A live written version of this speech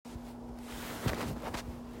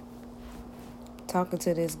talking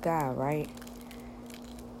to this guy, right?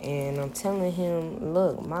 And I'm telling him,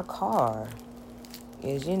 look, my car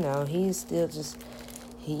is, he's still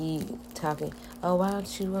he talking, oh, why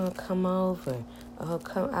don't you come over? Oh,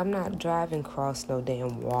 I'm not driving across no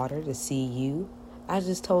damn water to see you. I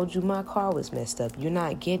just told you my car was messed up. You're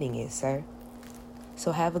not getting it, sir.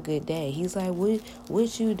 So have a good day. He's like,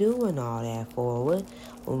 what you doing all that for?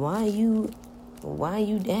 Why you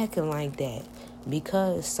acting like that?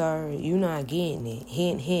 Because, sir, you not getting it.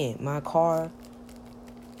 Hint, hint. My car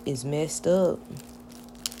is messed up.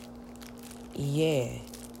 Yeah,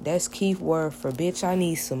 that's Keith word for, bitch, I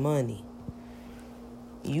need some money.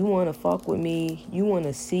 You want to fuck with me. You want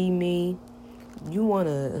to see me. You want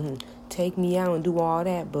to take me out and do all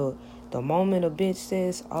that. But the moment a bitch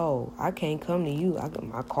says, oh, I can't come to you.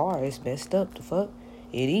 My car is messed up. The fuck?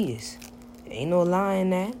 It is. Ain't no lying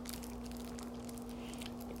that.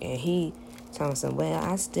 And he telling some, well,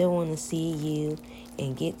 I still want to see you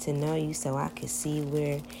and get to know you so I can see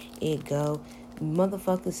where it go.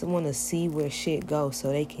 Motherfuckers want to see where shit go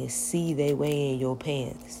so they can see they way in your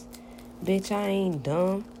pants. Bitch, I ain't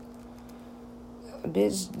dumb.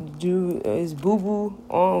 Bitch, is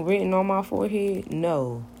boo-boo written on my forehead?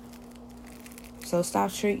 No. So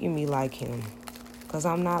stop treating me like him. Because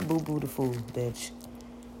I'm not boo-boo the fool, bitch.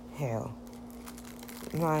 Hell.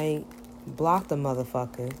 Like, block the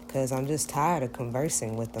motherfucker. Because I'm just tired of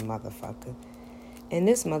conversing with the motherfucker. And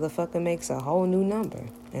this motherfucker makes a whole new number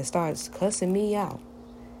and starts cussing me out.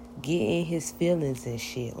 Getting his feelings and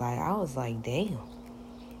shit. Like, I was like, damn.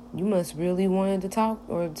 You must really wanted to talk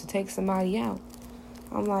or to take somebody out.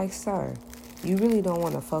 I'm like, sir, you really don't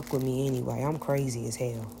want to fuck with me anyway. I'm crazy as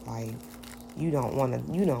hell. Like, you don't want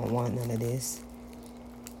none of this.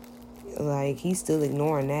 Like, he's still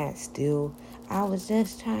ignoring that. Still, I was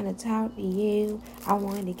just trying to talk to you. I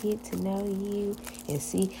wanted to get to know you. And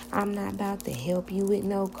see, I'm not about to help you with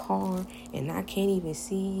no car. And I can't even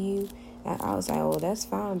see you. I was like, oh, that's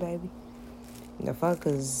fine, baby. The fuck,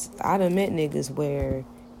 because I done met niggas where,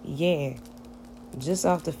 yeah, just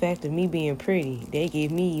off the fact of me being pretty, they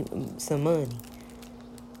give me some money.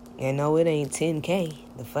 And no, it ain't 10K.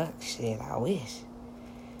 The fuck? Shit, I wish.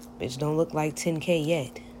 Bitch don't look like 10K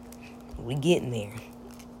yet. We getting there.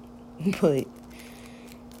 But,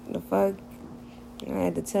 the fuck? I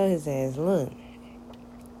had to tell his ass, look,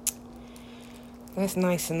 that's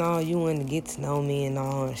nice and all. You want to get to know me and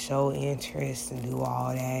all and show interest and do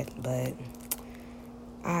all that. But,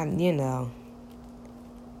 I need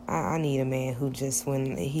a man who just,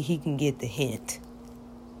 when he can get the hint.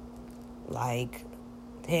 Like,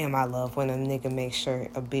 damn, I love when a nigga makes sure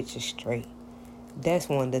a bitch is straight. That's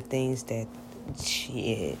one of the things that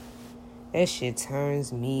shit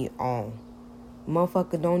turns me on.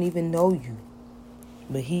 Motherfucker don't even know you.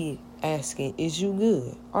 But he asking, is you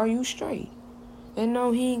good? Are you straight? And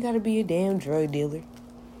no, he ain't gotta be a damn drug dealer.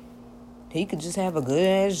 He could just have a good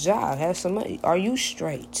ass job, have some money. Are you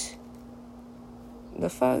straight? The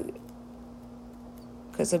fuck?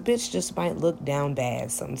 Because a bitch just might look down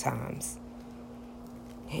bad sometimes.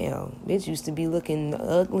 Hell, bitch used to be looking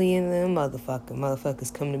ugly in the motherfucker.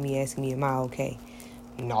 Motherfuckers come to me asking me, am I okay?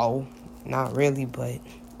 No, not really, but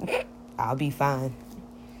I'll be fine.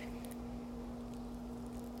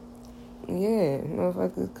 Yeah,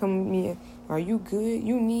 motherfuckers come to me, are you good?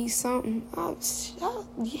 You need something?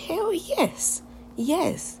 Hell yes.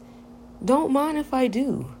 Yes. Don't mind if I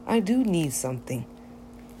do. I do need something.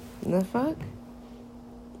 The fuck?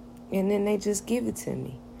 And then they just give it to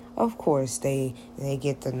me. Of course, they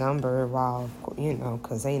get the number while,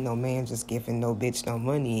 because ain't no man just giving no bitch no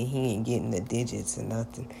money and he ain't getting the digits or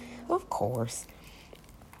nothing. Of course.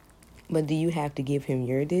 But do you have to give him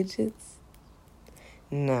your digits?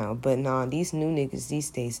 No, but these new niggas these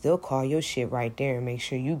days, they'll call your shit right there and make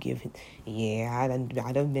sure you give it. Yeah, I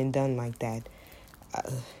done been done like that.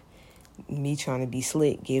 Me trying to be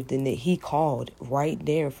slick, he called right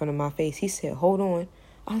there in front of my face. He said, hold on.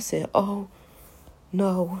 I said, oh,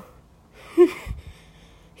 no.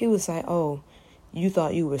 He was like, oh, you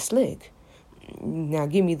thought you were slick. Now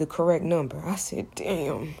give me the correct number. I said,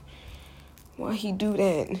 damn, why he do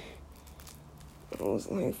that? I was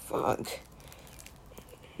like, fuck.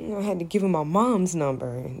 I had to give him my mom's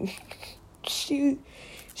number. She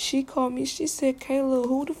called me. She said, Kayla,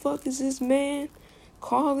 who the fuck is this man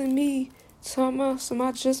calling me?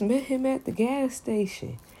 I just met him at the gas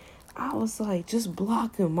station. I was like, just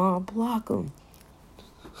block him, Mom. Block him.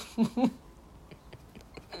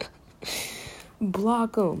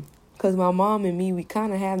 Block him. Because my mom and me, we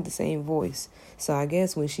kind of have the same voice. So I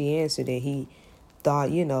guess when she answered it, he thought,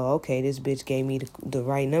 okay, this bitch gave me the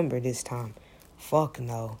right number this time. Fuck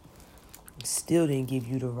no. Still didn't give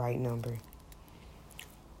you the right number.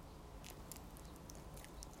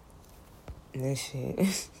 That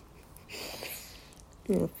shit.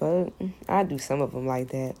 Yeah, fuck. I do some of them like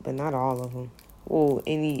that, but not all of them. Well,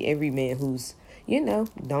 every man who's,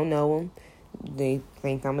 don't know them, they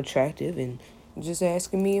think I'm attractive and just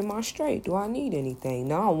asking me, am I straight? Do I need anything?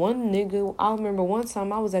 No, one nigga, I remember one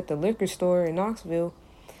time I was at the liquor store in Knoxville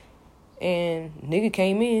and nigga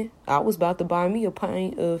came in. I was about to buy me a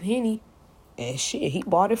pint of Henny and shit, he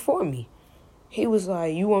bought it for me. He was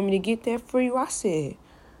like, you want me to get that for you?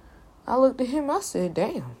 I looked at him, I said,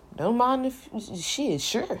 damn, don't mind if shit,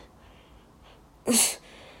 sure.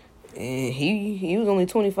 And he was only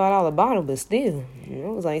 $25 bottle, but still, I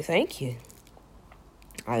was like, thank you.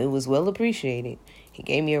 It was well appreciated. He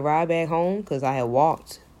gave me a ride back home because I had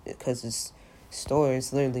walked, because his store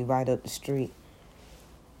is literally right up the street.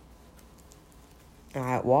 I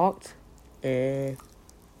had walked, and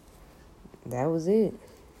that was it.